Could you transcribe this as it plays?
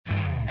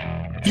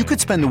You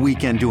could spend the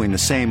weekend doing the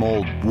same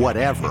old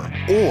whatever,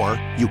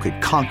 or you could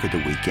conquer the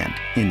weekend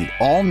in the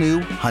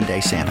all-new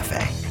Hyundai Santa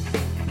Fe.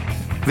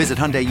 Visit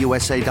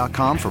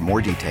HyundaiUSA.com for more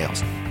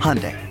details.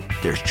 Hyundai,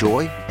 there's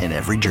joy in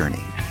every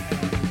journey.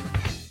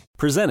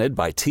 Presented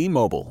by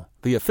T-Mobile,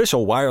 the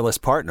official wireless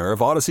partner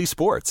of Odyssey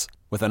Sports.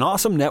 With an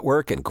awesome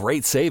network and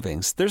great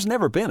savings, there's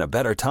never been a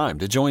better time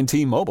to join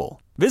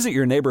T-Mobile. Visit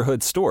your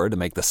neighborhood store to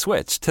make the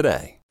switch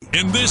today.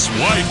 In this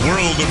wide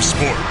world of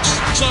sports,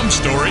 some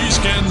stories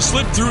can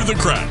slip through the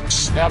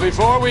cracks. Now,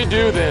 before we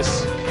do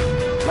this,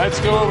 let's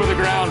go over the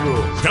ground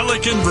rules.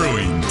 Pelican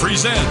Brewing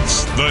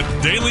presents The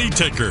Daily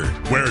Ticker,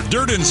 where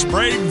Dirt and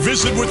Sprague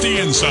visit with the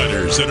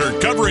insiders that are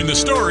covering the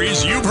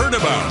stories you've heard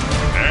about,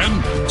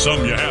 and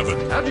some you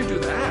haven't. How'd you do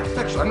that?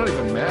 Actually, I'm not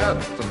even mad.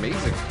 It's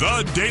amazing.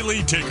 The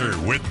Daily Ticker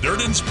with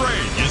Dirt and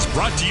Sprague is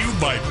brought to you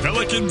by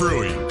Pelican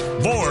Brewing,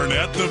 born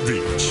at the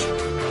beach.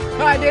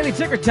 All right, Daily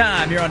Ticker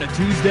time here on a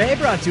Tuesday,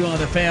 brought to you on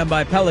The Fan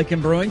by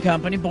Pelican Brewing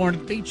Company, born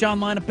at the beach,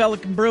 online at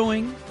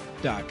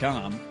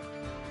pelicanbrewing.com.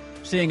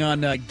 Seeing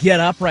on Get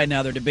Up right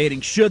now, they're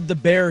debating, should the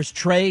Bears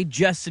trade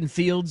Justin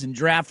Fields and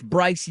draft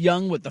Bryce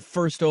Young with the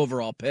first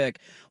overall pick?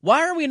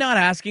 Why are we not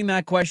asking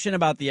that question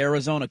about the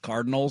Arizona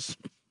Cardinals?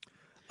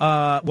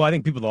 Well, I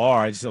think people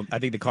are. I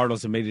think the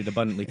Cardinals have made it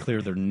abundantly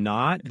clear they're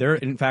not. They're,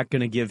 in fact,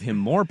 going to give him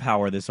more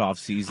power this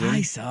offseason.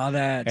 I saw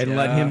that. And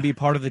let him be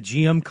part of the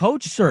GM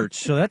coach search.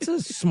 So that's a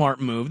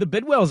smart move. The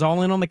Bidwell's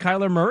all in on the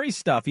Kyler Murray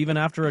stuff, even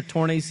after a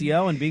torn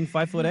ACL and being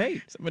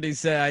 5'8". Somebody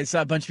said, I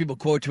saw a bunch of people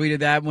quote tweeted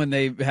that when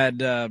they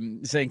had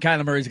saying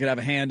Kyler Murray's going to have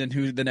a hand in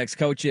who the next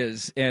coach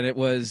is. And it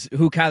was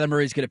who Kyler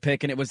Murray's going to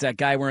pick. And it was that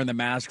guy wearing the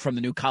mask from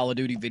the new Call of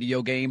Duty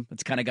video game.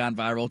 That's kind of gone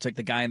viral. It's like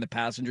the guy in the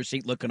passenger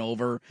seat looking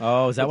over.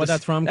 Oh, is that what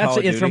that's from?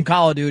 It's from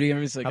Call of Duty.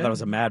 I thought it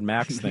was a Mad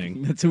Max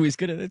thing. That's who he's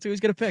gonna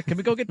pick. Can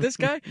we go get this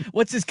guy?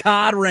 What's his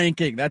COD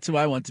ranking? That's who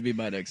I want to be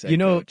my next head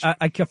coach.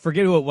 I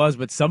forget who it was,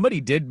 but somebody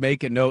did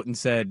make a note and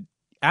said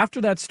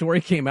after that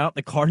story came out,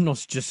 the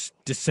Cardinals just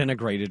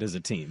disintegrated as a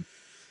team.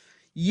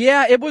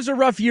 Yeah, it was a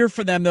rough year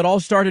for them. That all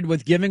started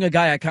with giving a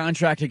guy a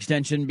contract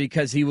extension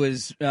because he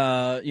was,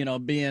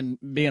 being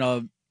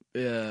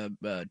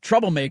a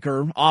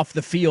troublemaker off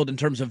the field in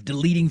terms of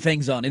deleting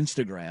things on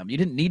Instagram. You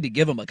didn't need to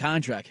give him a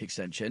contract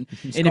extension.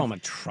 You call him a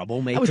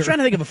troublemaker? I was trying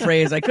to think of a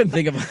phrase. I couldn't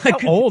think of. How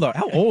old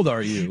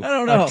are you? I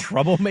don't know. A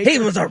troublemaker? He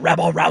was a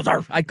rebel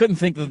rouser. I couldn't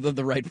think of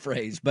the right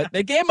phrase, but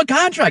they gave him a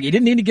contract. You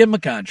didn't need to give him a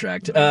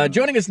contract.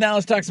 Joining us now,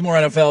 let's talk some more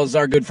NFL, is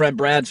our good friend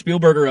Brad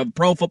Spielberger of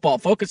Pro Football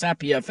Focus at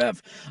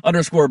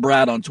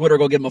PFF_Brad on Twitter.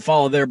 Go give him a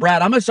follow there.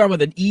 Brad, I'm going to start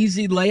with an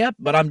easy layup,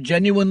 but I'm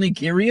genuinely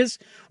curious.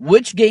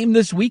 Which game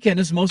this weekend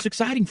is most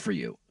exciting for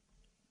you?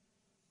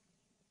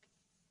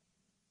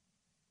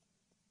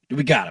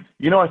 We got him.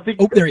 I think...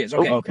 Oh, there he is.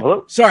 Okay. Okay.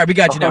 Hello? Sorry, we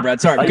got you now,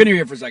 Brad. Sorry, we couldn't hear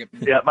you for a second.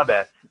 Yeah, my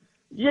bad.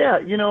 Yeah,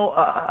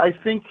 I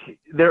think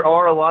there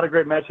are a lot of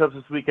great matchups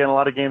this weekend, a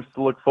lot of games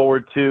to look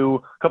forward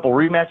to, a couple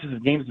rematches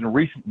of games in a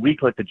recent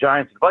week like the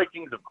Giants and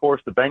Vikings, of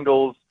course, the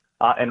Bengals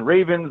and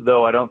Ravens,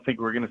 though I don't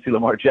think we're going to see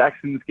Lamar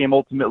Jackson in this game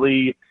ultimately.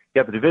 You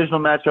got the divisional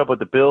matchup with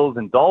the Bills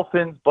and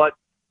Dolphins, but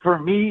for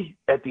me,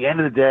 at the end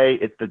of the day,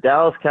 it's the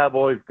Dallas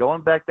Cowboys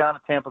going back down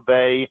to Tampa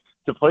Bay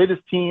to play this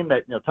team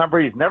that, Tom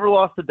Brady's never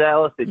lost to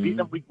Dallas. They've beaten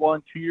them week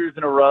 1, 2 years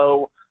in a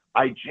row.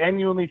 I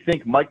genuinely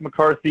think Mike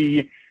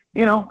McCarthy,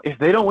 if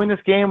they don't win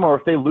this game or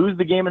if they lose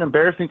the game in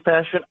embarrassing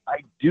fashion, I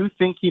do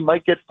think he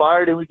might get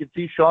fired and we could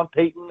see Sean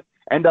Payton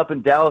end up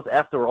in Dallas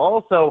after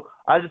all. So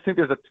I just think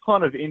there's a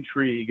ton of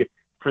intrigue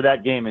for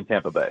that game in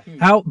Tampa Bay.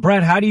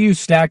 Brad, how do you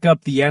stack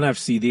up the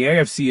NFC? The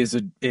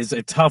AFC is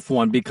a tough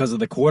one because of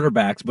the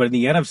quarterbacks, but in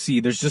the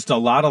NFC, there's just a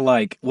lot of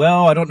I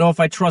don't know if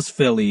I trust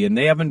Philly, and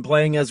they haven't been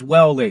playing as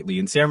well lately,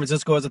 and San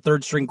Francisco has a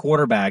third-string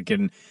quarterback,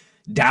 and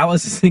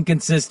Dallas is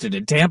inconsistent,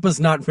 and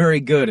Tampa's not very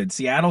good, and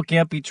Seattle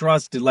can't be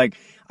trusted.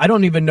 I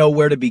don't even know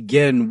where to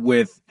begin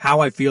with how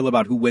I feel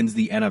about who wins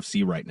the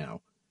NFC right now.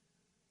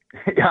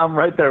 Yeah, I'm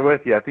right there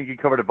with you. I think you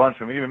covered a bunch of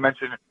them. You even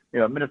mentioned,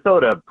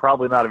 Minnesota,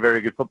 probably not a very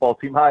good football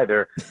team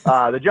either.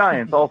 The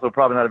Giants, also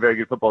probably not a very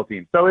good football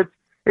team. So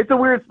it's a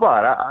weird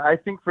spot. I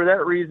think for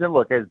that reason,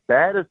 look, as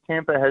bad as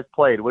Tampa has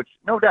played, which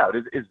no doubt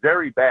is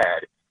very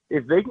bad,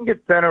 if they can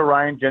get center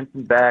Ryan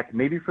Jensen back,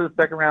 maybe for the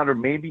second round or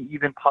maybe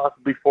even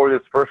possibly for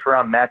this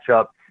first-round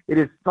matchup, it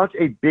is such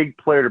a big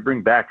player to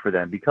bring back for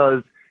them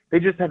because they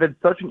just have had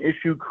such an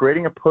issue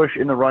creating a push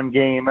in the run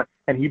game,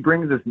 and he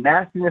brings this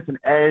nastiness and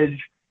edge,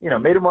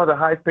 made him one of the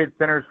highest paid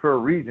centers for a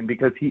reason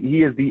because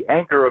he is the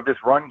anchor of this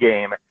run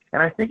game,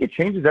 and I think it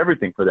changes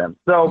everything for them.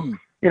 So,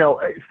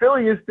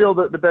 Philly is still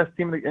the best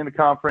team in the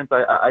conference.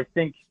 I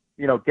think,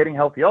 getting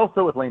healthy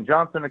also with Lane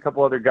Johnson and a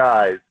couple other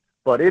guys,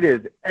 but it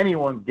is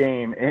anyone's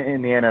game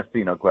in the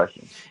NFC, no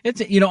question.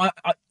 It's,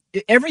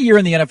 every year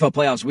in the NFL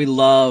playoffs, we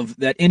love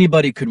that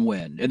anybody could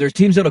win. And there's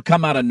teams that'll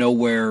come out of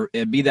nowhere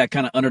and be that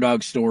kind of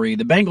underdog story.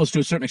 The Bengals, to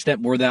a certain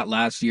extent, were that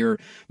last year.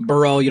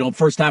 Burrow,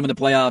 first time in the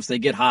playoffs, they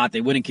get hot.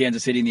 They win in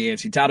Kansas City in the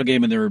AFC title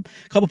game, and they're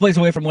a couple plays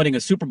away from winning a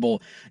Super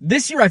Bowl.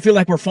 This year, I feel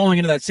like we're falling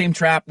into that same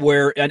trap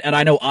where, and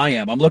I know I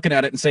am, I'm looking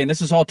at it and saying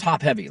this is all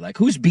top heavy. Like,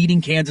 who's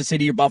beating Kansas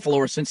City or Buffalo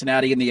or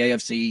Cincinnati in the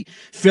AFC?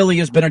 Philly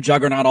has been a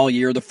juggernaut all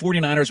year. The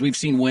 49ers we've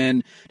seen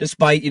win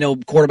despite,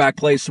 quarterback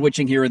plays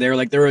switching here or there.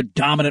 Like, they're a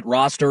dominant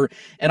roster.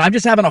 And I'm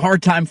just having a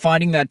hard time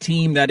finding that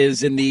team that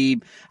is in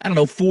the,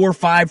 4,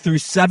 5 through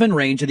 7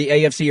 range of the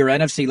AFC or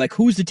NFC. Like,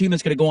 who's the team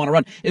that's going to go on a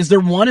run? Is there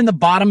one in the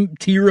bottom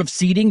tier of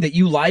seeding that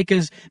you like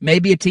as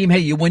maybe a team, hey,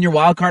 you win your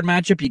wild card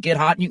matchup, you get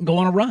hot, and you can go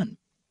on a run?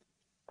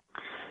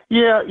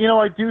 Yeah,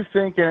 I do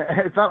think, and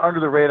it's not under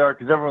the radar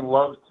because everyone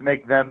loves to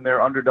make them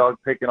their underdog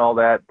pick and all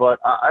that, but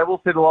I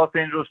will say the Los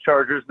Angeles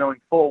Chargers,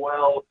 knowing full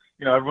well,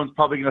 everyone's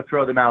probably going to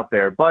throw them out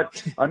there.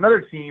 But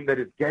another team that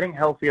is getting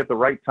healthy at the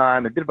right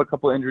time, they did have a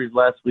couple of injuries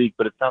last week,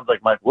 but it sounds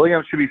like Mike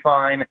Williams should be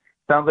fine,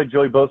 sounds like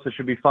Joey Bosa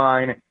should be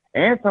fine,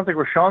 and it sounds like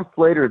Rashawn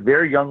Slater,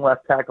 their young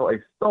left tackle, a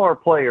star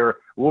player,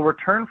 will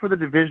return for the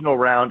divisional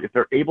round if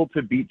they're able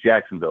to beat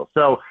Jacksonville.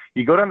 So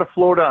you go down to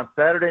Florida on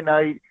Saturday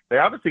night. They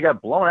obviously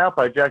got blown out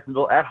by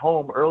Jacksonville at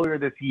home earlier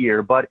this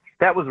year, but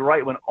that was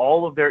right when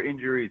all of their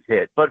injuries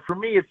hit. But for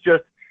me, it's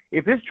just,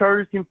 if this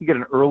Chargers team can get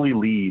an early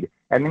lead,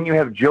 and then you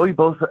have Joey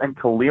Bosa and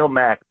Khalil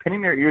Mack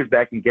pinning their ears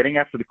back and getting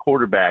after the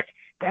quarterback,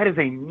 that is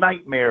a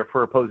nightmare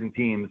for opposing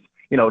teams.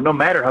 No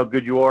matter how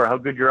good you are, how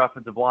good your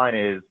offensive line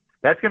is,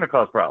 that's going to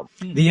cause problems.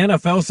 The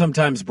NFL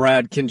sometimes,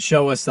 Brad, can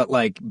show us that,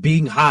 like,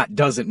 being hot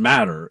doesn't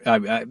matter.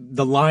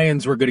 The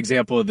Lions were a good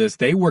example of this.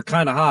 They were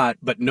kind of hot,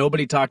 but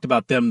nobody talked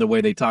about them the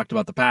way they talked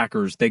about the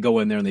Packers. They go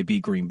in there and they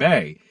beat Green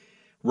Bay.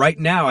 Right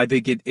now, I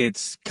think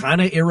it's kind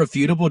of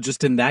irrefutable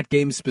just in that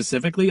game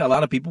specifically. A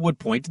lot of people would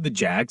point to the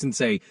Jags and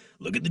say,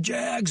 look at the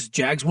Jags.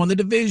 Jags won the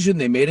division.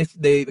 They made it.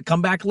 They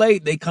come back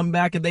late. They come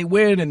back and they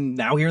win, and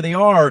now here they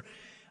are.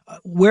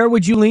 Where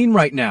would you lean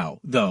right now,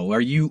 though? Are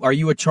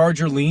you a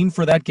Charger lean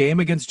for that game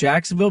against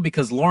Jacksonville?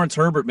 Because Lawrence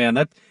Herbert, man,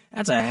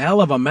 that's a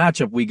hell of a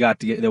matchup we get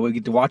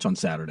to watch on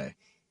Saturday.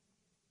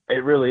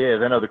 It really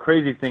is. I know the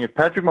crazy thing is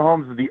Patrick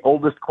Mahomes is the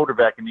oldest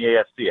quarterback in the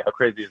AFC. How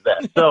crazy is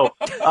that? So,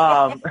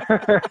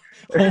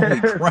 holy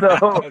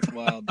crap, that's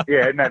wild.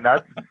 Yeah, isn't that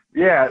nuts?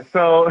 Yeah.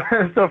 So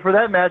for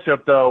that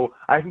matchup, though,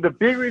 I think the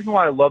big reason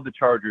why I love the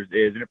Chargers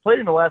is, and it played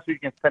in the last week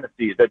against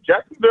Tennessee, is that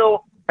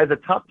Jacksonville has a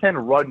top 10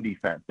 run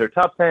defense. They're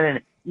top 10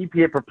 in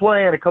EPA per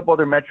play and a couple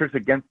other metrics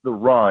against the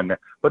run,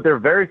 but they're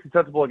very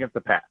susceptible against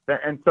the pass.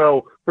 And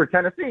so for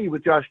Tennessee,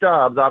 with Josh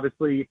Dobbs,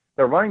 obviously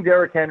they're running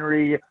Derrick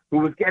Henry, who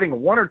was getting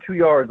 1 or 2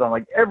 yards on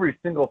like every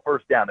single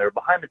first down. They were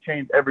behind the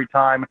chains every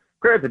time.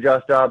 Credit to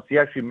Josh Dobbs, he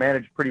actually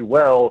managed pretty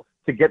well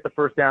to get the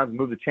first downs and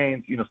move the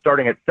chains,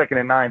 starting at 2nd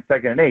and 9,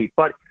 2nd and 8.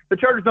 But the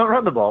Chargers don't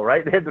run the ball,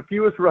 right? They had the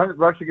fewest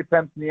rushing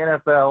attempts in the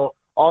NFL.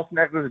 Austin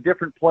Eckler's a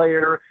different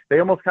player. They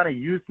almost kind of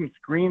used some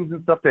screens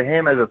and stuff to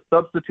him as a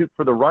substitute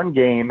for the run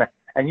game,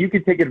 and you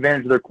can take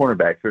advantage of their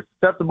cornerbacks. They're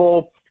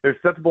susceptible. They're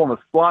susceptible in the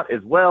slot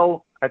as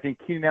well. I think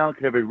Keenan Allen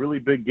could have a really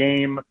big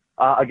game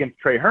against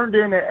Trey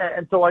Herndon,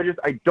 and so I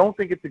don't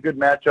think it's a good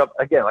matchup.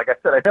 Again, like I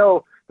said, I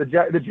know the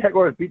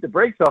Jaguars beat the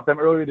brakes off them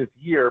earlier this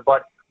year,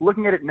 but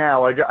looking at it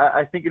now,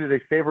 I think it is a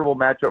favorable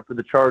matchup for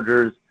the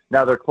Chargers.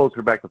 Now they're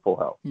closer back to full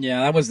health. Yeah,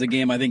 that was the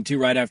game, I think, too,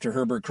 right after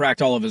Herbert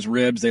cracked all of his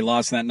ribs. They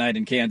lost that night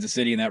in Kansas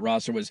City, and that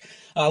roster was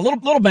a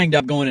little banged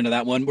up going into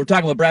that one. We're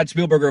talking with Brad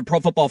Spielberger of Pro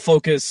Football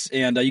Focus,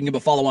 and you can give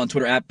a follow on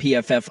Twitter at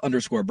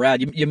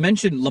PFF_Brad. You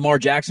mentioned Lamar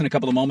Jackson a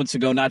couple of moments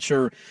ago. Not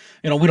sure,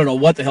 we don't know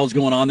what the hell's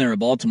going on there in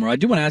Baltimore. I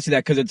do want to ask you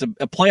that because it's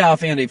a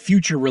playoff and a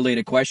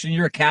future-related question.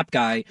 You're a cap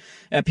guy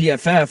at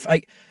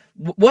PFF.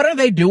 What are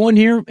they doing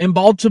here in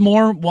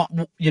Baltimore?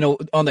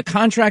 On the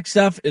contract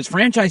stuff, is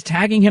franchise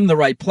tagging him the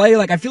right play?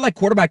 Like, I feel like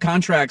quarterback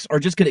contracts are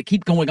just going to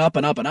keep going up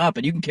and up and up,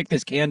 and you can kick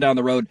this can down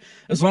the road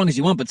as long as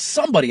you want, but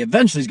somebody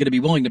eventually is going to be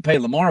willing to pay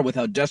Lamar with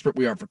how desperate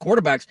we are for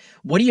quarterbacks.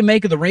 What do you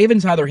make of the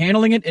Ravens, how they're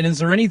handling it? And is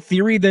there any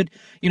theory that,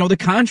 the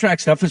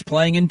contract stuff is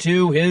playing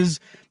into his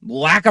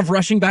lack of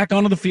rushing back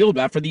onto the field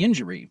after the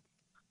injury?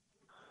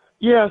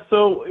 Yeah,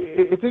 so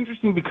it's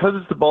interesting because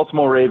it's the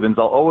Baltimore Ravens.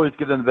 I'll always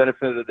give them the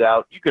benefit of the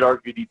doubt. You could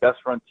argue the best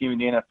run team in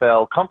the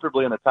NFL,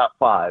 comfortably in the top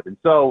 5. And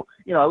so,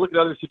 I look at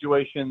other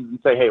situations and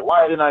say, hey,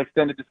 why didn't I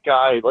extend this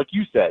guy? Like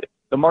you said,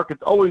 the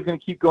market's always going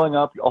to keep going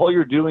up. All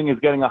you're doing is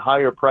getting a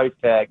higher price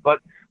tag. But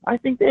I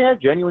think they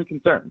have genuine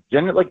concerns.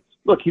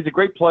 Look, he's a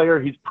great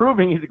player. He's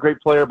proving he's a great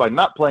player by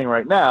not playing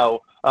right now,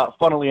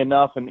 funnily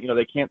enough. And,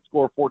 they can't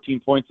score 14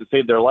 points to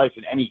save their life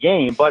in any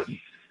game. But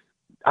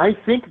I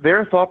think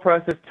their thought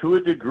process to a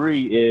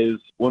degree is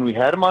when we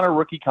had him on a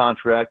rookie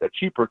contract, a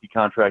cheap rookie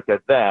contract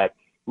at that,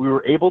 we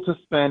were able to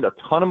spend a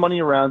ton of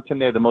money around him.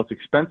 They had the most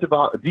expensive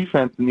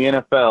defense in the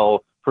NFL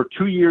for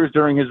 2 years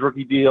during his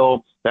rookie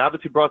deal. They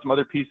obviously brought some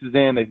other pieces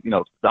in.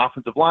 The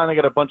offensive line, they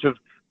got a bunch of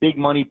big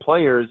money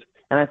players.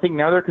 And I think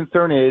now their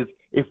concern is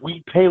if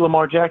we pay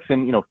Lamar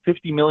Jackson,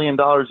 $50 million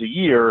a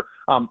year,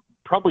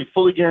 probably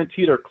fully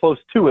guaranteed or close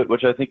to it,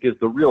 which I think is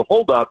the real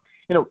holdup,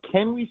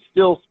 can we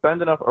still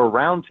spend enough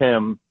around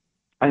him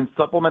and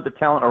supplement the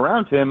talent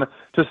around him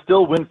to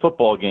still win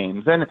football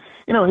games? And,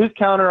 his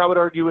counter, I would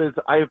argue, is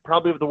I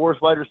probably have the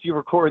worst wide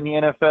receiver core in the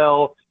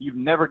NFL. You've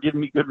never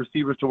given me good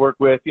receivers to work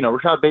with.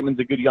 Rashad Bateman's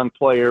a good young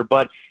player,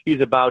 but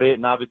he's about it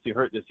and obviously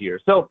hurt this year.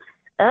 So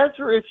as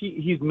for if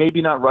he's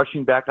maybe not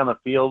rushing back on the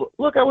field,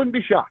 look, I wouldn't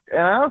be shocked.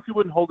 And I honestly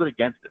wouldn't hold it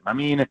against him. I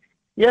mean,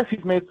 yes,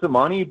 he's made some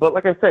money, but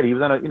like I said, he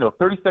was on a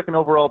 32nd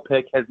overall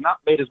pick, has not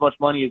made as much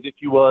money as if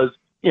he was,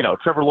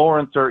 Trevor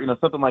Lawrence or,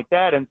 something like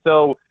that. And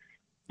so,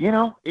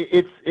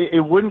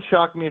 it wouldn't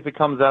shock me if it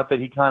comes out that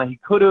he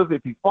could have,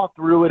 if he fought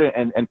through it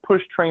and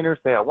pushed trainers,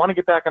 say, I want to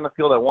get back on the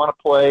field, I want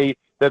to play,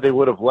 that they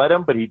would have let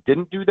him, but he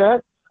didn't do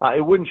that.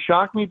 It wouldn't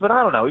shock me, but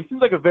I don't know. He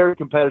seems like a very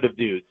competitive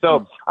dude.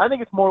 So I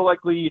think it's more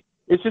likely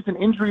it's just an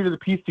injury to the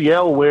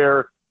PCL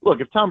where,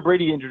 look, if Tom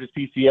Brady injured his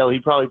PCL,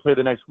 he'd probably play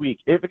the next week.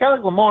 If a guy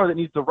like Lamar that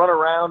needs to run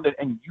around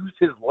and use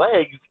his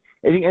legs,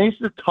 I think it's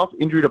just a tough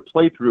injury to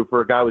play through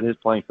for a guy with his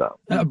playing style.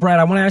 Brad,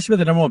 I want to ask you about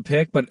the number one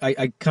pick, but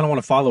I kind of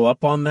want to follow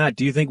up on that.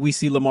 Do you think we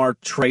see Lamar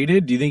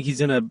traded? Do you think he's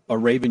in a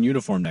Raven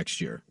uniform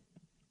next year?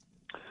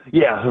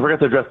 Yeah, I forgot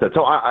to address that.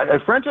 So a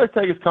franchise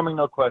tag is coming,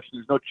 no question.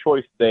 There's no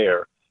choice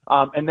there.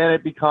 And then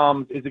it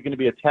becomes, is it going to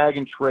be a tag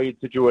and trade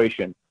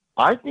situation?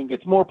 I think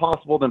it's more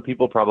possible than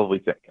people probably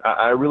think.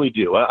 I really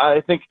do.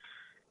 I think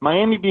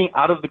Miami being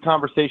out of the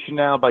conversation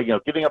now by,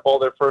 giving up all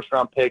their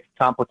first-round picks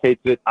complicates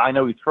it. I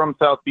know he's from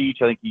South Beach.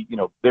 I think,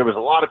 there was a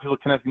lot of people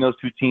connecting those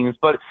two teams.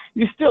 But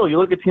you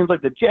look at teams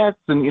like the Jets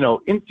and,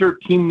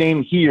 insert team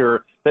name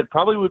here that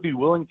probably would be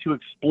willing to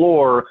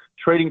explore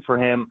trading for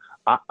him.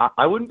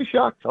 I wouldn't be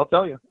shocked, I'll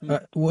tell you.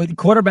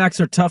 Quarterbacks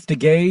are tough to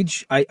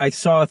gauge. I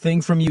saw a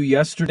thing from you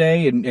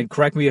yesterday, and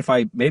correct me if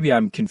maybe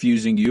I'm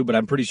confusing you, but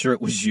I'm pretty sure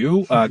it was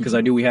you because I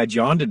knew we had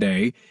you on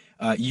today.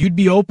 You'd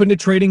be open to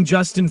trading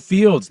Justin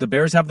Fields. The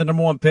Bears have the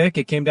number one pick.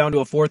 It came down to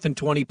a 4th and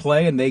 20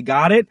 play, and they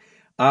got it.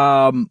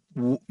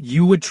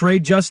 You would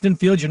trade Justin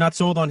Fields? You're not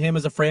sold on him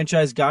as a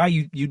franchise guy?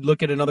 You'd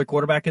look at another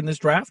quarterback in this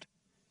draft?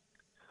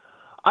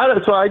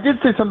 So I did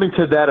say something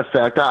to that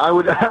effect. I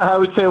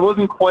would say it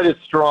wasn't quite as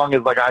strong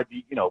as I'd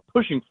be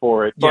pushing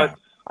for it. But yeah.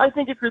 I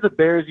think if you're the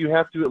Bears, you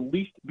have to at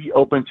least be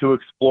open to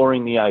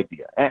exploring the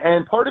idea.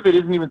 And part of it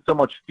isn't even so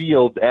much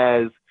Fields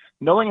as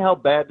knowing how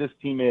bad this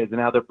team is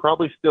and how they're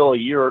probably still a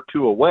year or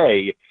two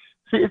away.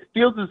 See, it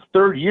Fields'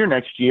 3rd year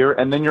next year,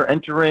 and then you're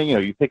entering,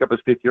 you pick up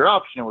his 5th-year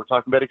option. We're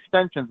talking about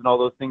extensions and all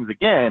those things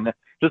again,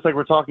 just like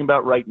we're talking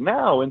about right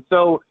now. And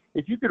so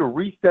if you could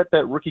reset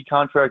that rookie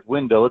contract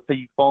window, let's say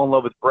you fall in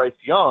love with Bryce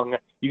Young,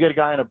 you get a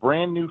guy on a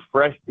brand new,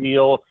 fresh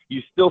deal,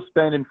 you still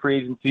spend in free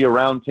agency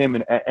around him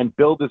and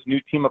build this new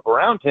team up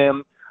around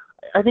him,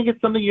 I think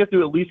it's something you have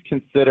to at least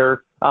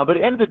consider. But at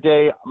the end of the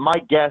day, my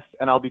guess,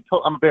 and I'm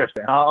a Bears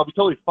fan, I'll be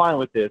totally fine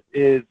with this,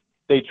 is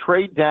they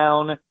trade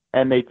down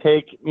and they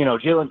take,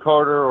 Jalen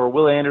Carter or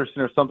Will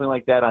Anderson or something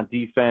like that on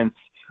defense.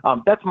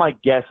 That's my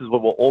guess is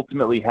what will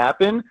ultimately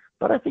happen.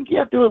 But I think you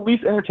have to at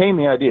least entertain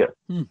the idea.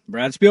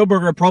 Brad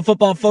Spielberger, Pro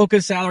Football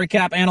Focus salary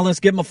cap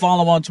analyst. Give him a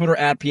follow on Twitter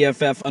at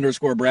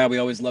PFF_Brad. We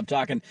always love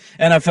talking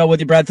NFL with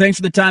you, Brad. Thanks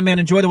for the time, man.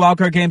 Enjoy the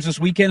wildcard games this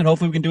weekend, and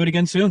hopefully we can do it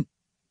again soon.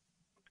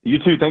 You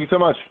too. Thank you so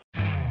much.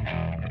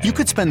 You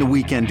could spend the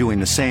weekend doing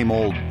the same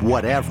old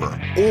whatever,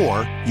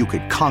 or you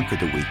could conquer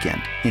the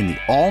weekend in the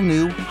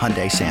all-new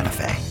Hyundai Santa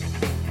Fe.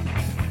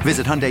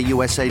 Visit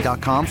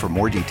HyundaiUSA.com for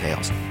more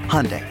details.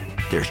 Hyundai,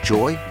 there's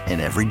joy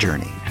in every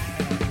journey.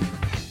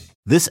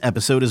 This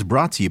episode is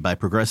brought to you by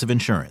Progressive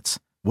Insurance.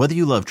 Whether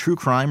you love true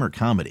crime or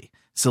comedy,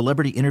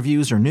 celebrity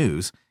interviews or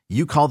news,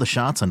 you call the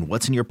shots on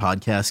what's in your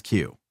podcast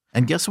queue.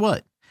 And guess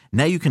what?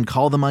 Now you can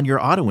call them on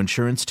your auto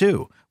insurance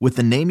too with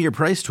the Name Your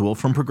Price tool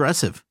from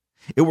Progressive.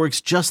 It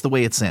works just the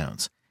way it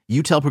sounds.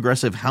 You tell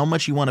Progressive how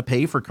much you want to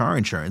pay for car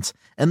insurance,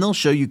 and they'll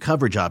show you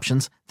coverage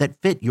options that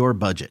fit your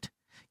budget.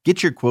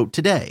 Get your quote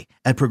today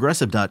at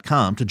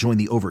Progressive.com to join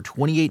the over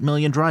 28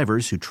 million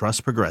drivers who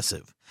trust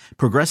Progressive.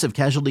 Progressive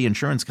Casualty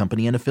Insurance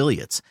Company and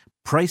Affiliates.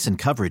 Price and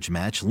coverage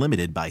match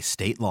limited by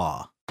state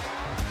law.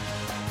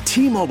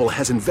 T-Mobile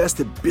has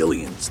invested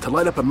billions to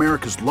light up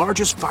America's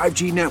largest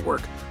 5G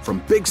network,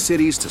 from big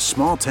cities to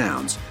small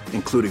towns,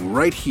 including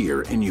right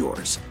here in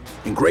yours.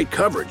 And great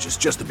coverage is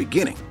just the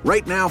beginning.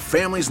 Right now,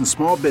 families and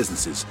small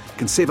businesses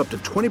can save up to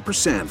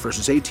 20%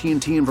 versus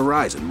AT&T and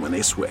Verizon when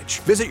they switch.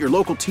 Visit your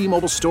local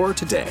T-Mobile store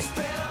today.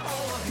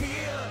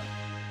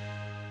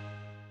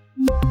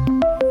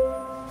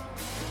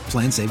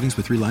 Plan savings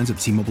with 3 lines of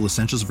T-Mobile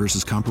Essentials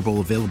versus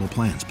comparable available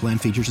plans. Plan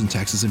features and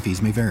taxes and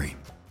fees may vary.